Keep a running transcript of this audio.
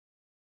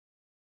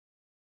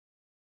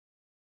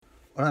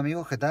Hola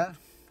amigos, ¿qué tal?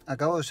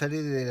 Acabo de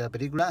salir de la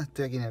película,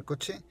 estoy aquí en el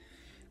coche,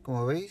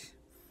 como veis.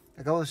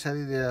 Acabo de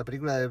salir de la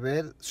película de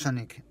ver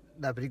Sonic,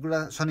 la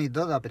película Sonic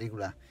 2, la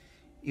película.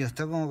 Y os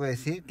tengo que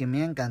decir que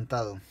me ha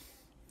encantado.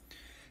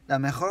 La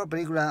mejor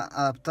película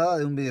adaptada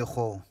de un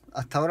videojuego.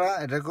 Hasta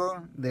ahora el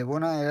récord de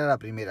buena era la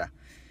primera.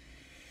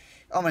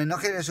 Hombre, no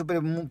es que le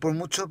supere por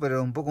mucho,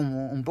 pero un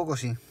poco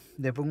sí.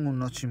 Le pongo un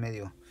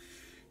 8,5.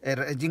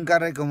 Jim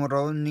Carrey como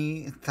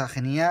Rodney está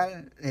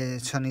genial.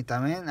 Sonic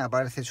también.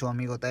 Aparece su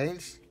amigo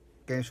Tails,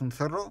 que es un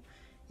zorro.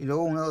 Y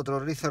luego otro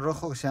rizo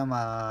rojo que se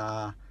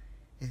llama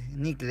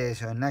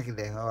Nickles o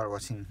Knuckles o algo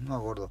así. No me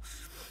acuerdo.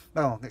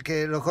 Vamos,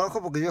 que lo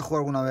conozco porque yo he jugado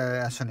alguna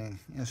vez a Sonic.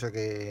 O sea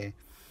que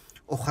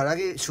ojalá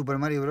que Super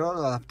Mario Bros.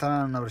 Lo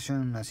adaptaran a una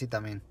versión así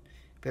también.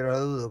 Pero lo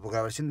dudo, porque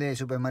la versión de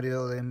Super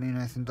Mario de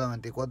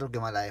 1994, qué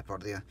mala es,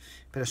 por Dios.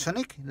 Pero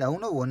Sonic, la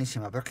 1,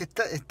 buenísima. Pero es que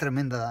esta es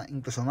tremenda,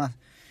 incluso más.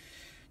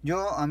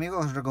 Yo,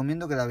 amigos, os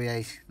recomiendo que la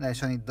veáis, la de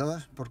Sonic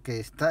 2, porque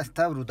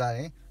está brutal,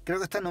 ¿eh? Creo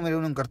que está en número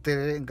 1 en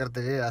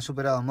cartelera, ha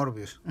superado a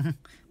Morbius.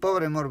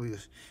 Pobre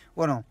Morbius.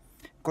 Bueno,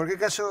 en cualquier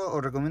caso,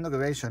 os recomiendo que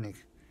veáis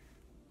Sonic.